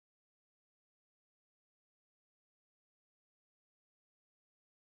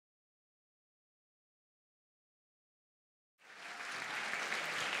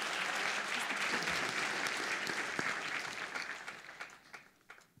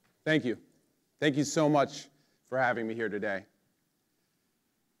Thank you. Thank you so much for having me here today.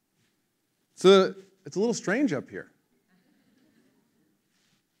 So it's a little strange up here.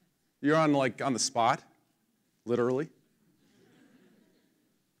 You're on the spot, literally.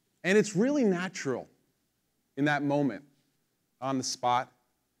 And it's really natural in that moment on the spot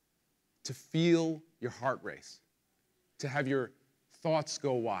to feel your heart race, to have your thoughts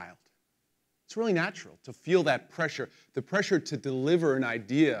go wild. It's really natural to feel that pressure, the pressure to deliver an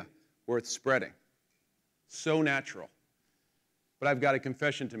idea worth spreading. So natural. But I've got a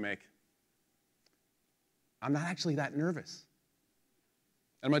confession to make. I'm not actually that nervous.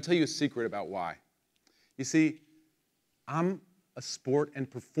 And I'm going to tell you a secret about why. You see, I'm a sport and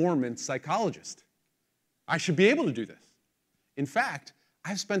performance psychologist. I should be able to do this. In fact,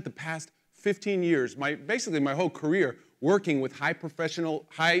 I've spent the past 15 years, basically my whole career, working with high-level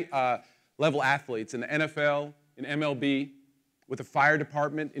athletes in the NFL, in MLB, with the fire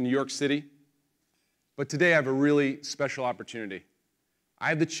department in New York City. But today I have a really special opportunity. I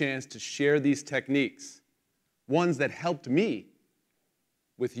have the chance to share these techniques, ones that helped me,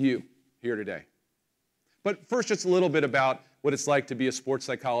 with you here today. But first, just a little bit about what it's like to be a sports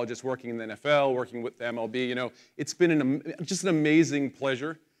psychologist working in the NFL, working with the MLB. You know, it's been just an amazing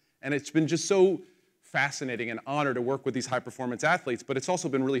pleasure, and it's been just so fascinating and honor to work with these high-performance athletes, but it's also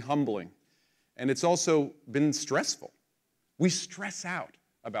been really humbling, and it's also been stressful. We stress out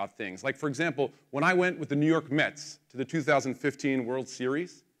about things. Like, for example, when I went with the New York Mets to the 2015 World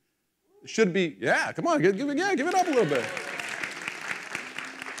Series, it should be, yeah, come on, give it up a little bit.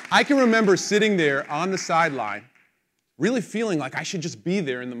 I can remember sitting there on the sideline, really feeling like I should just be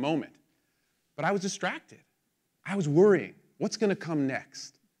there in the moment. But I was distracted. I was worrying. What's going to come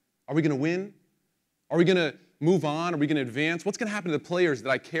next? Are we going to win? Are we going to move on? Are we going to advance? What's going to happen to the players that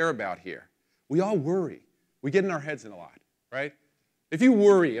I care about here? We all worry. We get in our heads in a lot, right? If you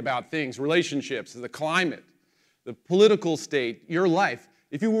worry about things, relationships, the climate, the political state, your life,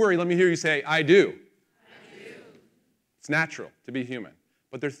 if you worry, let me hear you say, I do. I do. It's natural to be human.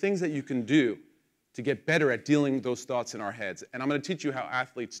 But there are things that you can do to get better at dealing with those thoughts in our heads. And I'm going to teach you how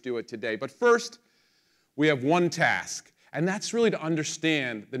athletes do it today. But first, we have one task, and that's really to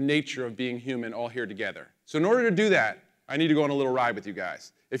understand the nature of being human all here together. So in order to do that, I need to go on a little ride with you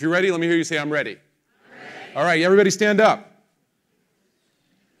guys. If you're ready, let me hear you say, I'm ready. I'm ready. All right, everybody stand up.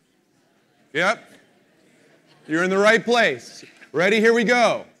 Yep. You're in the right place. Ready? Here we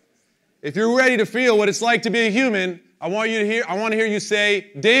go. If you're ready to feel what it's like to be a human, I want to hear you say,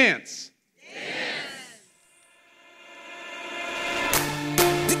 dance.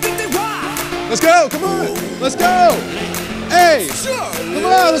 Let's go, come on, let's go. Hey, come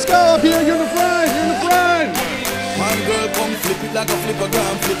on, let's go up here, you're in the front, you're in the front. One girl come flip it like a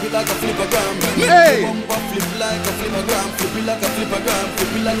flippergram, flip it like a flippergram. Hey. Flip it like a flippergram, flip it like a flippergram,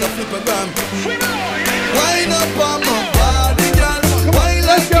 flip it like a flippergram. Wind up on my body, girl. Come on,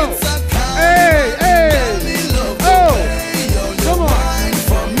 let's go. Hey, hey. Oh, come on.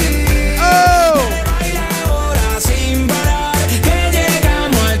 Oh.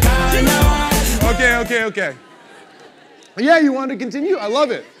 Okay. Yeah, you want to continue? I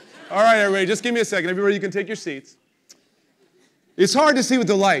love it. All right, everybody, just give me a second. Everybody, you can take your seats. It's hard to see with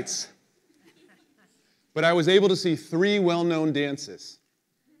the lights, but I was able to see 3 well-known dances.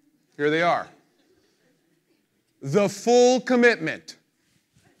 Here they are. The Full Commitment.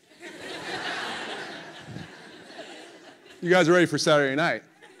 You guys are ready for Saturday night.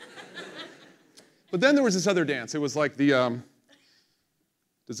 But then there was this other dance. It was like the,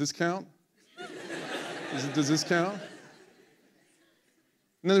 does this count? Does this count?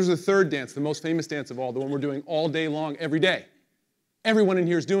 And then there's a third dance, the most famous dance of all, the one we're doing all day long, every day. Everyone in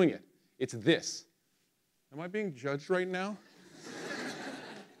here is doing it. It's this. Am I being judged right now?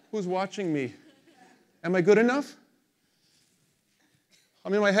 Who's watching me? Am I good enough?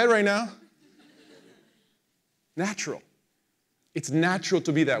 I'm in my head right now. Natural. It's natural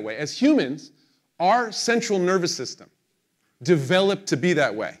to be that way. As humans, our central nervous system developed to be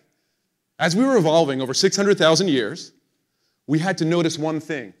that way. As we were evolving over 600,000 years, we had to notice one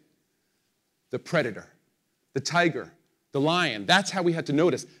thing: the predator, the tiger, the lion. That's how we had to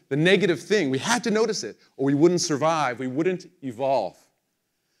notice the negative thing. We had to notice it, or we wouldn't survive, we wouldn't evolve.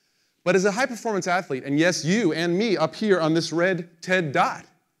 But as a high-performance athlete, and yes, you and me up here on this red TED dot,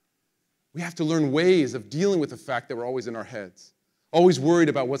 we have to learn ways of dealing with the fact that we're always in our heads, always worried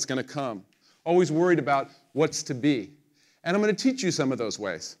about what's going to come, always worried about what's to be. And I'm going to teach you some of those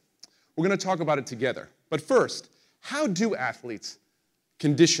ways. We're going to talk about it together. But first, how do athletes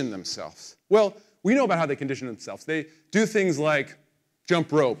condition themselves? Well, we know about how they condition themselves. They do things like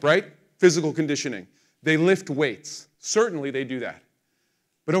jump rope, right? Physical conditioning. They lift weights. Certainly they do that.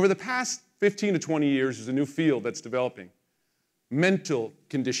 But over the past 15 to 20 years, there's a new field that's developing. Mental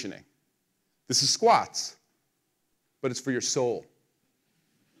conditioning. This is squats, but it's for your soul.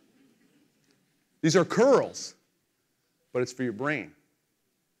 These are curls, but it's for your brain.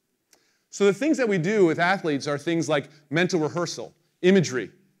 So the things that we do with athletes are things like mental rehearsal,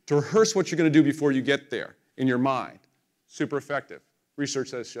 imagery, to rehearse what you're going to do before you get there in your mind. Super effective. Research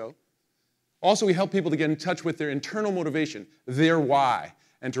says so. Also, we help people to get in touch with their internal motivation, their why,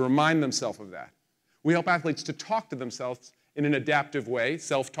 and to remind themselves of that. We help athletes to talk to themselves in an adaptive way,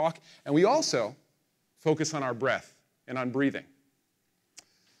 self-talk, and we also focus on our breath and on breathing.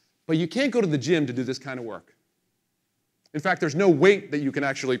 But you can't go to the gym to do this kind of work. In fact, there's no weight that you can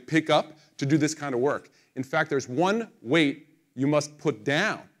actually pick up to do this kind of work. In fact, there's one weight you must put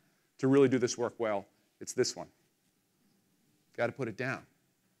down to really do this work well. It's this one. You've got to put it down.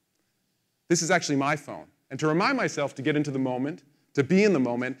 This is actually my phone. And to remind myself to get into the moment, to be in the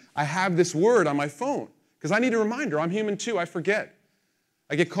moment, I have this word on my phone. Because I need a reminder. I'm human too. I forget.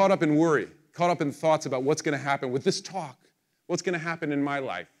 I get caught up in worry, caught up in thoughts about what's going to happen with this talk, what's going to happen in my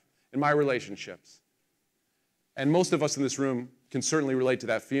life, in my relationships. And most of us in this room can certainly relate to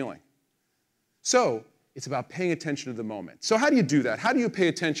that feeling. So it's about paying attention to the moment. So how do you do that? How do you pay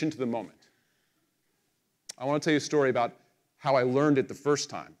attention to the moment? I want to tell you a story about how I learned it the first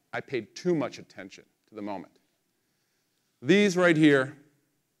time. I paid too much attention to the moment. These right here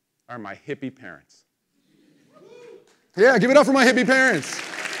are my hippie parents. Yeah, give it up for my hippie parents.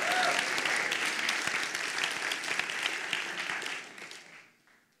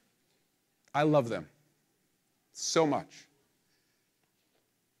 I love them so much.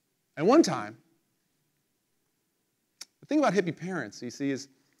 And one time, the thing about hippie parents, you see, is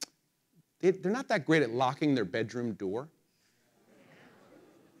they're not that great at locking their bedroom door.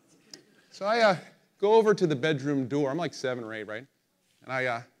 So I go over to the bedroom door. I'm like 7 or 8, right? And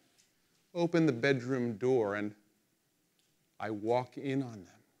I open the bedroom door, and I walk in on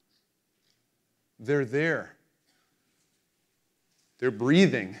them. They're there. They're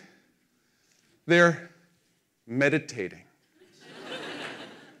breathing. They're meditating.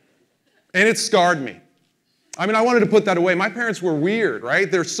 And it scarred me. I mean, I wanted to put that away. My parents were weird,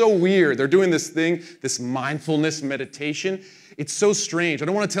 right? They're so weird. They're doing this thing, this mindfulness meditation. It's so strange. I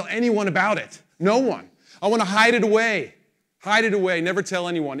don't want to tell anyone about it. No one. I want to hide it away, never tell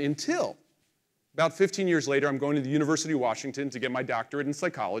anyone until about 15 years later, I'm going to the University of Washington to get my doctorate in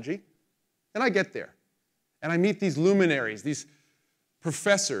psychology. And I get there. And I meet these luminaries, these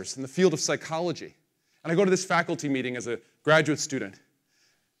professors in the field of psychology. And I go to this faculty meeting as a graduate student.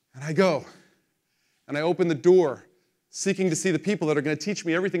 And I go, and I open the door, seeking to see the people that are going to teach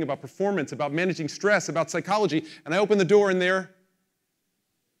me everything about performance, about managing stress, about psychology. And I open the door, and they're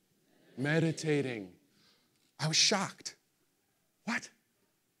meditating. I was shocked. What?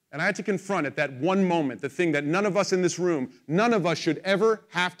 And I had to confront at that one moment the thing that none of us in this room, none of us should ever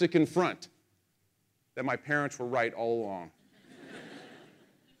have to confront, that my parents were right all along.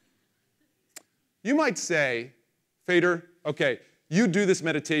 You might say, Fader, okay, you do this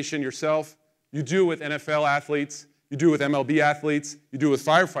meditation yourself. You do it with NFL athletes. You do it with MLB athletes. You do it with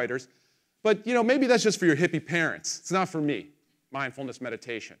firefighters. But, maybe that's just for your hippie parents. It's not for me, mindfulness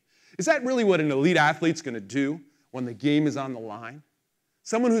meditation. Is that really what an elite athlete's going to do when the game is on the line?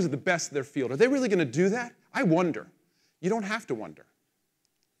 Someone who's the best of their field. Are they really going to do that? I wonder. You don't have to wonder.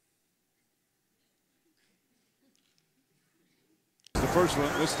 The first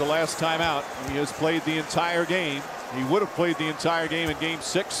one, this is the last time out. He has played the entire game. He would have played the entire game in Game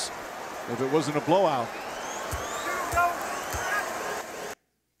 6 if it wasn't a blowout.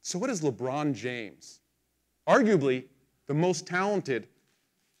 So what is LeBron James? Arguably the most talented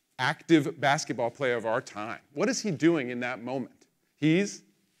active basketball player of our time. What is he doing in that moment? He's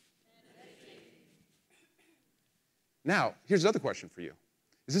Now, here's another question for you.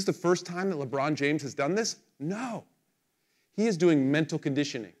 Is this the first time that LeBron James has done this? No. He is doing mental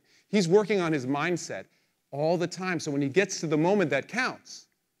conditioning. He's working on his mindset all the time. So when he gets to the moment that counts,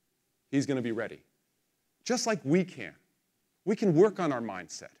 he's going to be ready. Just like we can. We can work on our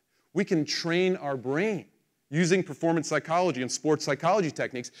mindset. We can train our brain using performance psychology and sports psychology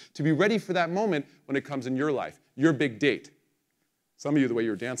techniques to be ready for that moment when it comes in your life, your big date. Some of you, the way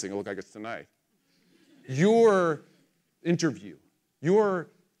you're dancing, it looks like it's tonight. Your interview, your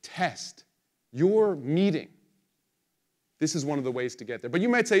test, your meeting. This is one of the ways to get there. But you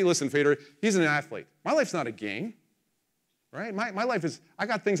might say, listen, Fader, he's an athlete. My life's not a game, right? My life is, I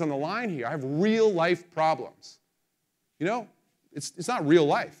got things on the line here. I have real life problems. It's not real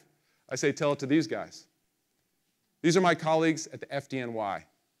life. I say, tell it to these guys. These are my colleagues at the FDNY,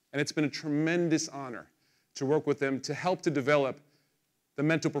 and it's been a tremendous honor to work with them to help to develop the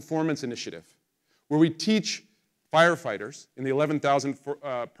Mental Performance Initiative, where we teach firefighters in the 11,000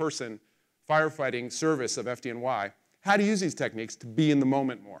 person firefighting service of FDNY how to use these techniques to be in the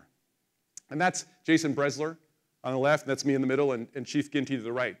moment more. And that's Jason Bresler on the left, and that's me in the middle, and Chief Ginty to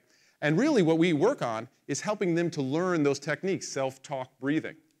the right. And really what we work on is helping them to learn those techniques, self-talk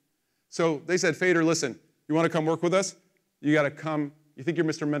breathing. So they said, Fader, listen, you want to come work with us? You got to come. You think you're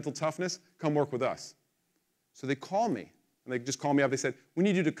Mr. Mental Toughness? Come work with us. So they call me, and they just call me up. They said, we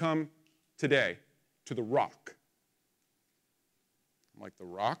need you to come today to the Rock. I'm like, the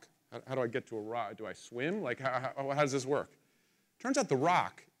Rock? How do I get to a rock? Do I swim? Like, how does this work? Turns out the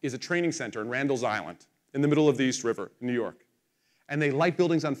Rock is a training center in Randall's Island in the middle of the East River in New York. And they light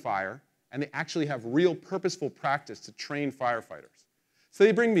buildings on fire, and they actually have real purposeful practice to train firefighters. So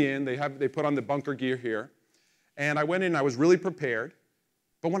they bring me in, they put on the bunker gear here, and I went in and I was really prepared.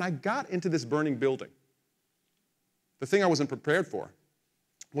 But when I got into this burning building, the thing I wasn't prepared for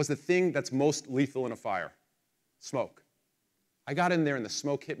was the thing that's most lethal in a fire, smoke. I got in there and the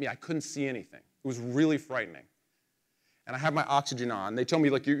smoke hit me. I couldn't see anything. It was really frightening. And I had my oxygen on. They told me,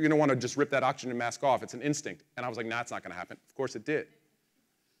 look, you're going to want to just rip that oxygen mask off. It's an instinct. And I was like, nah, it's not going to happen. Of course it did.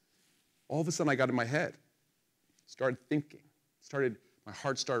 All of a sudden, I got in my head, started thinking, my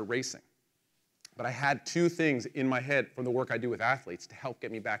heart started racing. But I had two things in my head from the work I do with athletes to help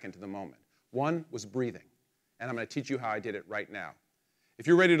get me back into the moment. One was breathing. And I'm going to teach you how I did it right now. If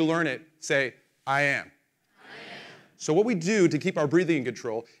you're ready to learn it, say, I am. So what we do to keep our breathing in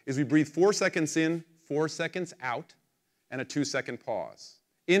control is we breathe 4 seconds in, 4 seconds out, and a 2-second pause.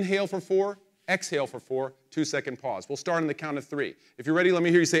 Inhale for 4, exhale for 4, 2-second pause. We'll start on the count of 3. If you're ready, let me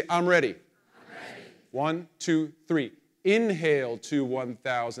hear you say, I'm ready. I'm ready. 1, 2, 3. Inhale to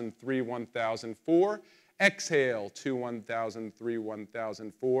 1,000, 3, 1,004. Exhale to 1,000, 3,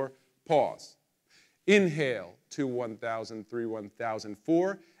 1,004. Pause. Inhale to 1,000, 3,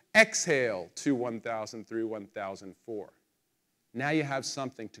 1,004. Exhale to 1,000, 3, 1,004. Now you have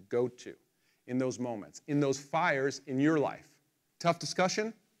something to go to in those moments, in those fires in your life. Tough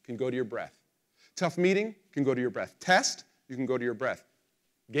discussion, can go to your breath. Tough meeting, can go to your breath. Test, you can go to your breath.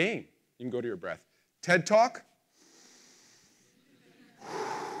 Game, you can go to your breath. TED Talk,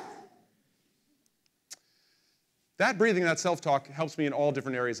 that breathing, that self-talk helps me in all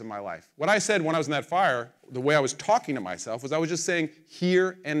different areas of my life. What I said when I was in that fire, the way I was talking to myself, was I was just saying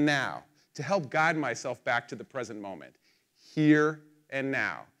here and now to help guide myself back to the present moment. Here and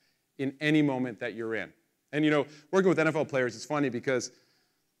now, in any moment that you're in. And working with NFL players, it's funny because,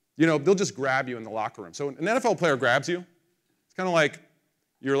 they'll just grab you in the locker room. So an NFL player grabs you, it's kind of like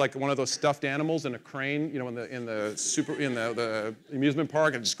you're like one of those stuffed animals in a crane, in the amusement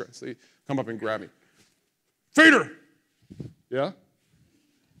park, and just so you come up and grab me. Fader! Yeah?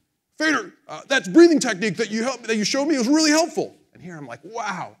 Fader, that breathing technique that you showed me was really helpful. And here I'm like,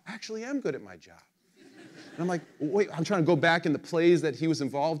 wow, I actually am good at my job. And I'm like, wait, I'm trying to go back in the plays that he was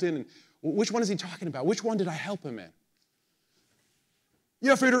involved in, and which one is he talking about? Which one did I help him in?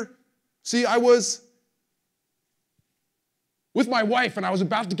 Yeah, Fader, see, I was with my wife, and I was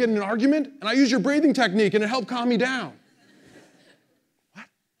about to get in an argument, and I used your breathing technique, and it helped calm me down.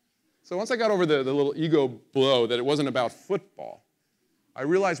 So once I got over the little ego blow that it wasn't about football, I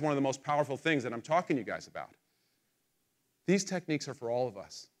realized one of the most powerful things that I'm talking to you guys about. These techniques are for all of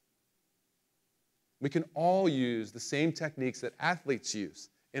us. We can all use the same techniques that athletes use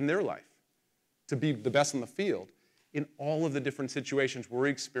in their life to be the best on the field in all of the different situations where we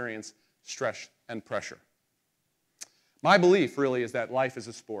experience stress and pressure. My belief really is that life is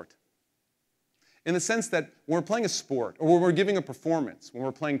a sport. In the sense that when we're playing a sport, or when we're giving a performance, when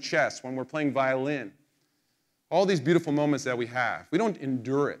we're playing chess, when we're playing violin, all these beautiful moments that we have, we don't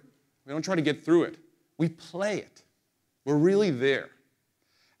endure it. We don't try to get through it. We play it. We're really there.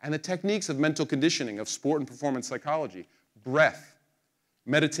 And the techniques of mental conditioning, of sport and performance psychology, breath,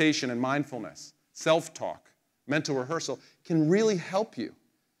 meditation and mindfulness, self-talk, mental rehearsal, can really help you.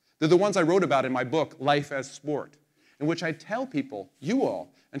 They're the ones I wrote about in my book, Life as Sport, in which I tell people, you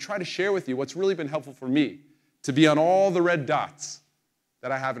all, and try to share with you what's really been helpful for me to be on all the red dots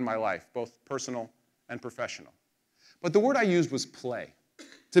that I have in my life, both personal and professional. But the word I used was play,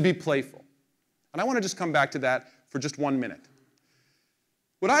 to be playful. And I want to just come back to that for just 1 minute.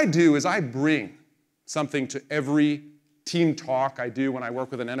 What I do is I bring something to every team talk I do when I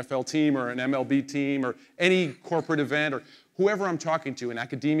work with an NFL team or an MLB team or any corporate event or whoever I'm talking to in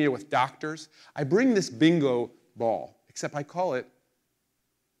academia with doctors. I bring this bingo ball, except I call it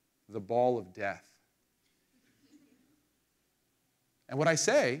the ball of death. And what I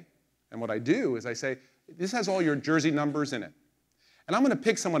say, and what I do, is I say, this has all your jersey numbers in it. And I'm going to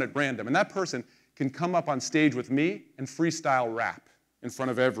pick someone at random, and that person can come up on stage with me and freestyle rap. in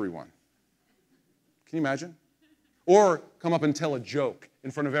front of everyone. Can you imagine? Or come up and tell a joke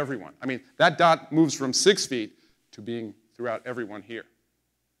in front of everyone. I mean, that dot moves from 6 feet to being throughout everyone here.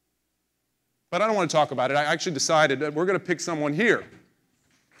 But I don't want to talk about it. I actually decided that we're going to pick someone here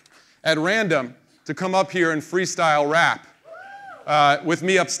at random to come up here and freestyle rap with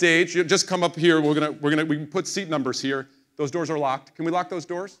me upstage. You just come up here. We can put seat numbers here. Those doors are locked. Can we lock those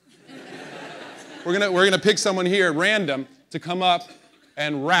doors? We're gonna pick someone here at random to come up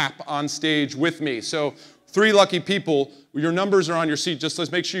and rap on stage with me. So 3 lucky people. Your numbers are on your seat. Just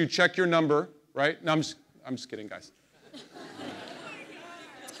let's make sure you check your number, right? No, I'm just kidding, guys.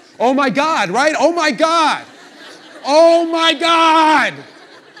 Oh my God, right? Oh my God. Oh my God.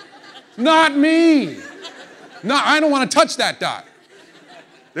 Not me. No, I don't want to touch that dot.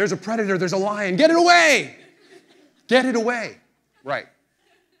 There's a predator, there's a lion. Get it away. Get it away. Right.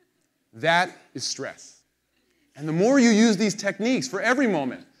 That is stress. And the more you use these techniques for every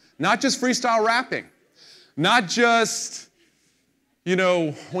moment, not just freestyle rapping, not just,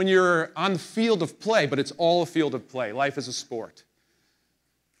 when you're on the field of play, but it's all a field of play. Life is a sport.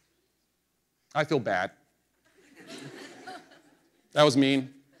 I feel bad. That was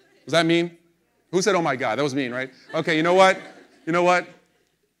mean. Was that mean? Who said, oh my God? That was mean, right? Okay, you know what? You know what?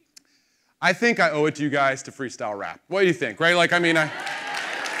 I think I owe it to you guys to freestyle rap. What do you think, right? Like, I mean,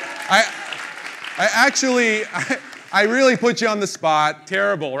 I really put you on the spot.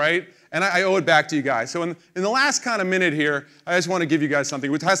 Terrible, right? And I owe it back to you guys. So in the last kind of minute here, I just want to give you guys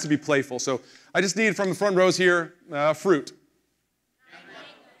something which has to be playful. So I just need from the front rows here, fruit.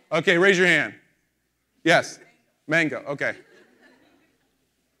 Okay, raise your hand. Yes, mango, okay.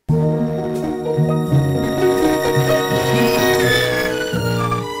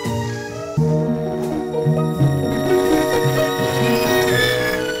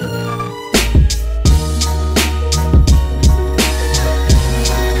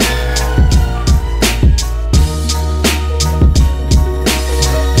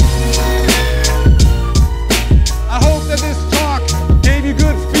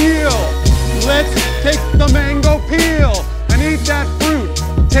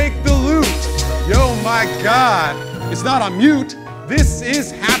 God, it's not on mute. This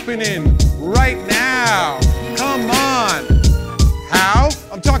is happening right now. Come on. How?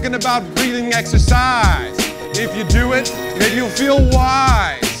 I'm talking about breathing exercise. If you do it, maybe you'll feel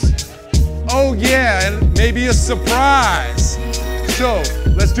wise. Oh yeah, and maybe a surprise. So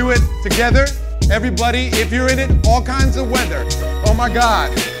let's do it together. Everybody, if you're in it, all kinds of weather. Oh my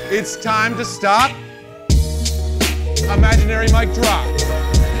God, it's time to stop. Imaginary mic drop.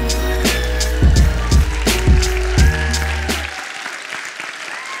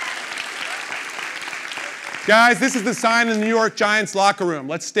 Guys, this is the sign in the New York Giants locker room.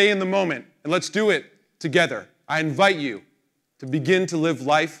 Let's stay in the moment, and let's do it together. I invite you to begin to live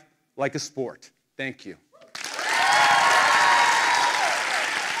life like a sport. Thank you.